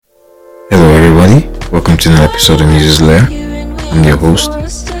welcome to another episode of Music's Lair. I'm your host,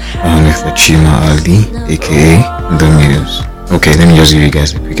 Chima Ali, aka The Muse. Okay, let me just give you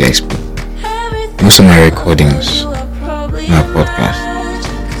guys a quick expo. Most of my recordings, my podcast,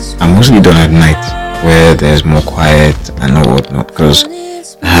 are mostly done at night, where there's more quiet and whatnot, because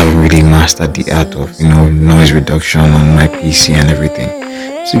I haven't really mastered the art of, noise reduction on my PC and everything.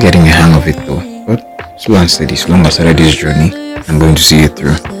 Still getting the hang of it though, but slow and steady. So long as I started this journey, I'm going to see it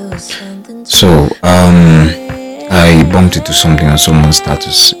through. So, I bumped into something on someone's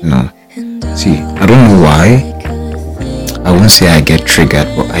status, See, I don't know why. I won't say I get triggered,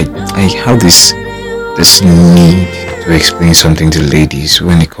 but I have this need to explain something to ladies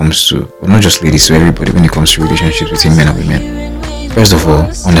when it comes to, well, not just ladies, to everybody when it comes to relationships between men and women. First of all,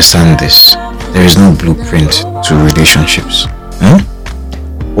 understand this. There is no blueprint to relationships.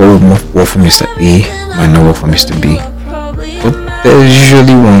 What work for Mr. A might not work for Mr. B. But there is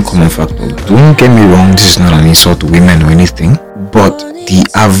usually one common factor. Don't get me wrong, this is not an insult to women or anything, but the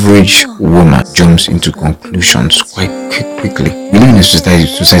average woman jumps into conclusions quite quickly. We live in a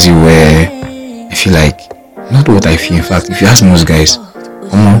society where I feel like, not what I feel, in fact, if you ask most guys,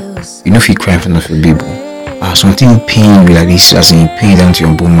 if you cry in front of your baby, something pain you like this, as in pain down to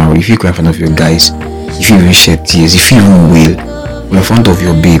your bone marrow, if you cry in front of your guys, if you even shed tears, if you even wail in front of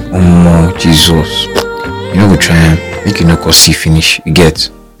your babe, Jesus, you go try and make you cause see finish, you get.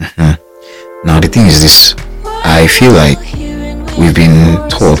 Now the thing is this, I feel like we've been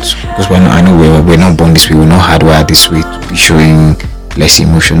taught, because I know we're not born this way, we're not hardwired this way to be showing less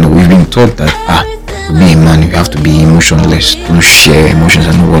emotion. No, we've been taught that to be a man you have to be emotionless, don't share emotions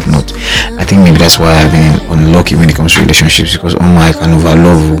and whatnot. I think maybe that's why I've been unlucky when it comes to relationships, because I can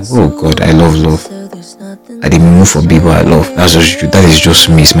overlove. Oh God, I love love. I didn't move for people I love. That is just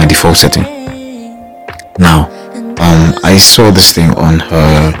me, it's my default setting. Now, I saw this thing on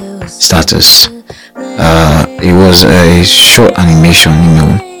her status. It was a short animation,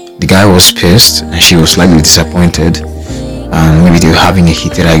 The guy was pissed and she was slightly disappointed. And maybe they were having a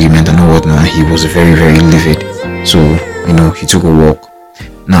heated argument and whatnot. And he was very, very livid. So, he took a walk.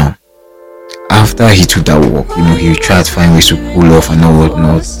 Now, after he took that walk, he tried to find ways to cool off and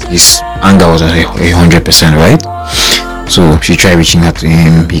whatnot. His anger was at 100%, right? So she tried reaching out to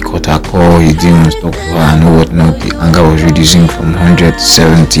him, he caught her call, he didn't want to talk to her and whatnot. The anger was reducing from 100 to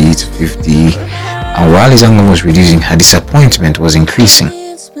 70 to 50. And while his anger was reducing, her disappointment was increasing,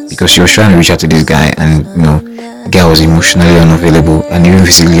 because she was trying to reach out to this guy and, the guy was emotionally unavailable and even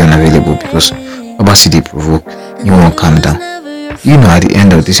physically unavailable, because obviously they provoke, you won't calm down. At the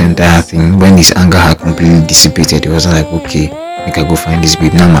end of this entire thing, when his anger had completely dissipated, it was like, okay, I can go find this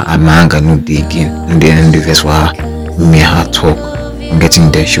babe. Now my anger no day again. And then the verse for her, we made her talk. On getting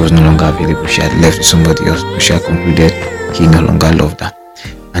there, she was no longer available. She had left with somebody else. She had concluded he no longer loved her.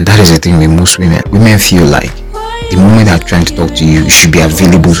 And that is the thing with most women. Women feel like the moment I'm trying to talk to you, you should be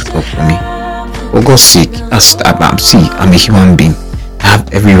available to talk to me. For God's sake, I'm a human being. I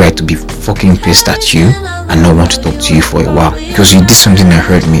have every right to be fucking pissed at you and not want to talk to you for a while, because you did something that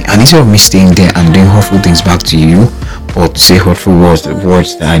hurt me. And instead of me staying there and doing hurtful things back to you, or to say hurtful words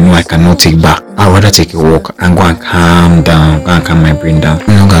that I know I cannot take back, I'd rather take a walk and go and calm down, go and calm my brain down.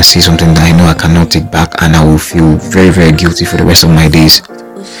 I'm not gonna say something that I know I cannot take back and I will feel very, very guilty for the rest of my days.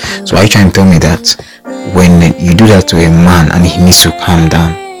 So are you trying to tell me that when you do that to a man and he needs to calm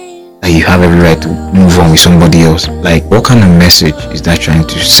down, that you have every right to move on with somebody else? Like, what kind of message is that trying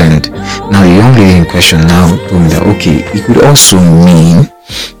to send? Now the young lady in question now told me that, okay, it could also mean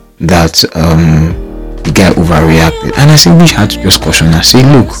that the guy overreacted. And I said, we had to just caution her. Say,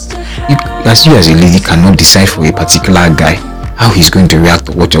 look, you as a lady cannot decide for a particular guy how he's going to react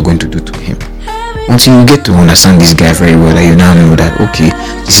to what you're going to do to him. Until you get to understand this guy very well, that you now know that, okay,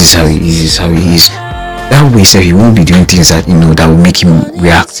 this is how he is. That way, so he won't be doing things that, that will make him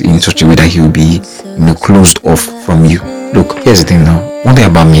react in such a way that he will be, closed off from you. Look, here's the thing now. One thing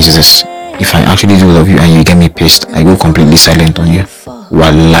about me is this. If I actually do love you and you get me pissed, I go completely silent on you.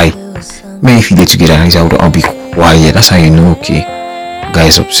 Walai. Man, if you get together, I'll be quiet. That's how you know, okay, guy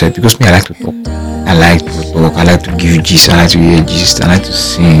is upset. Because me, I like to talk. I like to give gist. I like to hear gist. I like to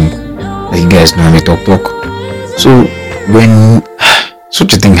sing. Like you guys know, I'm a talk. So when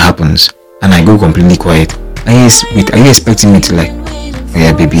such a thing happens and I go completely quiet, are you expecting me to like, oh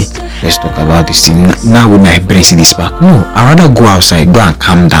yeah baby, let's talk about this thing now when my brain see this back? No, I'd rather go outside, go and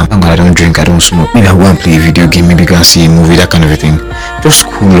calm down. I don't drink, I don't smoke. Maybe I'll go and play a video game, maybe go and see a movie, that kind of a thing. Just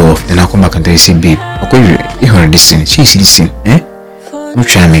cool off. Then I'll come back and tell you, say babe, okay, you heard this thing, see this thing, don't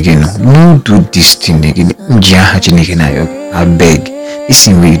try me again. No do this thing again. I beg. This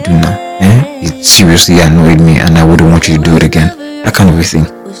thing what you do now, it seriously annoyed me and I wouldn't want you to do it again. That kind of a thing.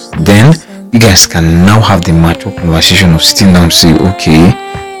 Then you guys can now have the mature conversation of sitting down to say, okay,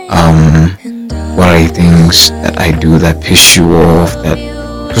 what are the things that I do that piss you off? That,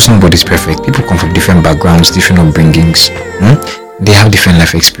 because nobody's perfect. People come from different backgrounds, different upbringings. They have different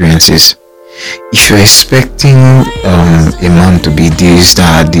life experiences. If you're expecting a man to be this,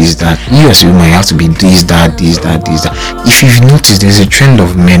 that, you as a woman, you have to be this, that. If you've noticed, there's a trend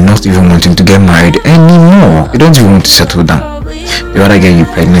of men not even wanting to get married anymore. They don't even want to settle down. They rather get you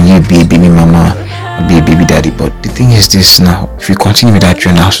pregnant, you be a baby mama, be a baby daddy. But the thing is this now, if you continue with that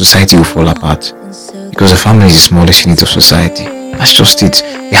trend, our society will fall apart. Because the family is the smallest unit of society. That's just it.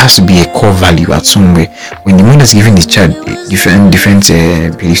 There has to be a core value at somewhere. When the mother is giving the child different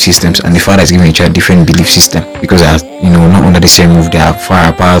belief systems, and the father is giving the child different belief system, because they are, not under the same roof, they are far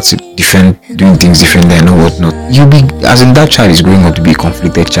apart, different, doing things differently and whatnot. You'll be, as in, that child is growing up to be a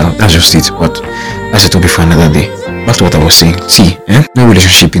conflicted child. That's just it. But that's a topic for another day. Back to what I was saying. See, no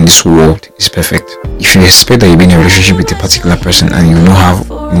relationship in this world is perfect. If you expect that you'll be in a relationship with a particular person and you don't have,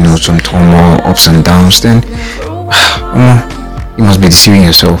 some turmoil, ups and downs, then you must be deceiving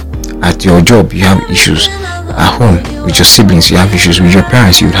yourself. At your job, you have issues. At home, with your siblings, you have issues. With your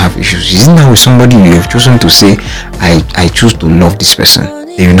parents, you have issues. Isn't that with somebody you have chosen to say, I choose to love this person,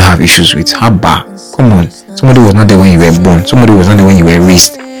 then you don't have issues with? How bad? Come on. Somebody was not there when you were born. Somebody was not there when you were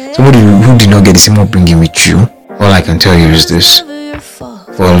raised. Somebody who did not get the same upbringing with you. All I can tell you is this.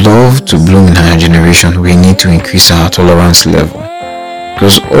 For love to bloom in our generation, we need to increase our tolerance level.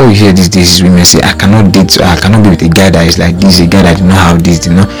 Because all you hear these days is women say, I cannot be with a guy that is like this, a guy that did not have this,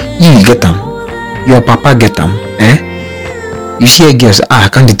 You get them. Your papa get them. You see a girl say, I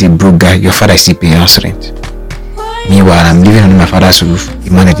can't date a broke guy, your father is still paying house rent. Meanwhile, I'm living under my father's roof,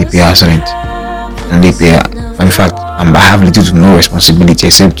 the man that they pay house rent. And they pay, in fact, I have little to no responsibility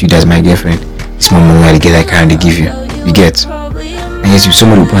except you as my girlfriend. It's my money I get, I can't give you. You get? And yes, if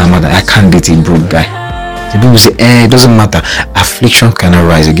somebody will put her mother, I can't date a broke guy. The people say, it doesn't matter. Affliction cannot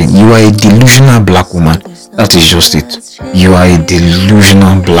rise again. You are a delusional black woman. That is just it. You are a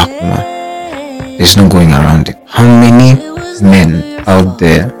delusional black woman. There's no going around it. How many men out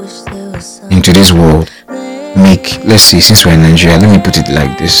there in today's world make, let's say, since we're in Nigeria, let me put it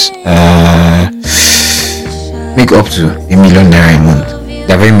like this, make up to ₦1 million a month?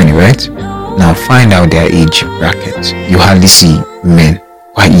 There are very many, right? Now find out their age bracket. You hardly see men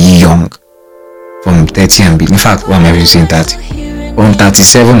quite young from 30 and below. In fact, why am I even saying 30? From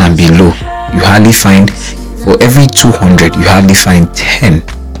 37 and below, you hardly find, for every 200, you hardly find 10.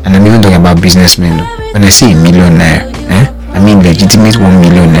 And I'm even talking about businessmen. When I say ₦1 million, I mean legitimate ₦1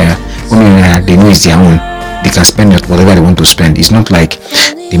 million. ₦1 million, they know it's their own. They can spend whatever they want to spend. It's not like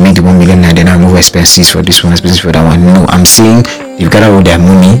they made the ₦1 million, they now remove expenses for this one, expenses for that one. No, I'm saying they've gathered all their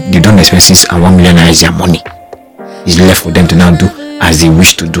money, they've done expenses, and ₦1 million is their money. It's left for them to now do as they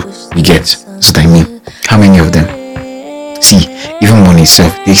wish to do. You get? That's what I mean. How many of them? See, even money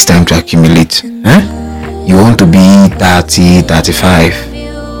itself takes time to accumulate. You want to be 30, 35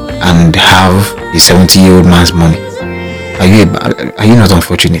 and have a 70-year-old man's money. Are you not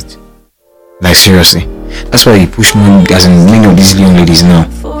unfortunate? Like, seriously. That's why you push more, as in many of these young ladies now,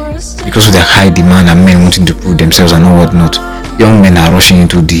 because of their high demand and men wanting to prove themselves and all whatnot. Young men are rushing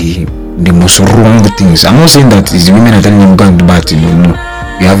into the most wrong things. I'm not saying that it's the women are telling them go and do bad thing. No.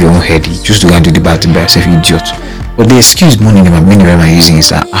 You have your own head. You choose to go and do the bad thing by yourself, idiot. But the excuse many of them are using is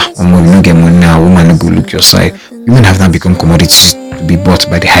that you don't get money now, woman no go look your side. Women have now become commodities to be bought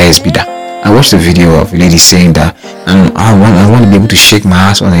by the highest bidder. I watched a video of a lady saying that I want to be able to shake my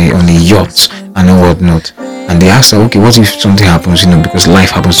ass on a yacht and all whatnot. And they asked her, okay, what if something happens, because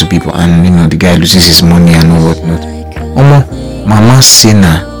life happens to people and the guy loses his money and all whatnot. Mama say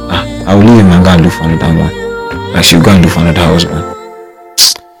nah, I will leave him and go and look for another one. I should go and look for another husband.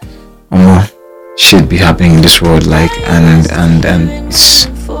 Shit be happening in this world, like, and it's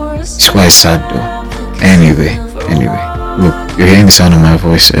quite sad though. Anyway, look, you're hearing the sound of my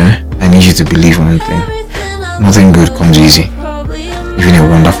voice, I need you to believe one thing. Nothing good comes easy. Even a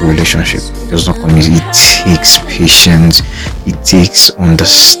wonderful relationship does not come easy. It takes patience, it takes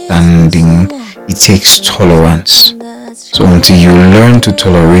understanding, it takes tolerance. So until you learn to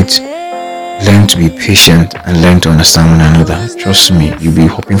tolerate, learn to be patient, and learn to understand one another, trust me, you'll be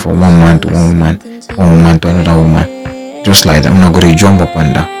hoping for one man to one woman, one woman to another woman. Just like that, I'm not going to jump up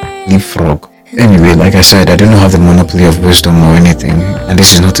and down, leapfrog. Anyway, like I said, I don't have the monopoly of wisdom or anything, and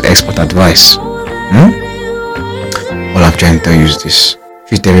this is not expert advice. All I'm trying to tell you is this: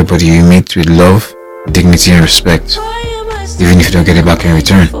 treat everybody you meet with love, dignity, and respect, even if you don't get it back in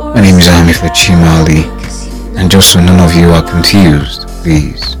return. My name is Hanifat Chima Ali, and just so none of you are confused,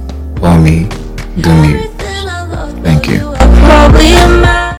 please call me The Muse. Thank you.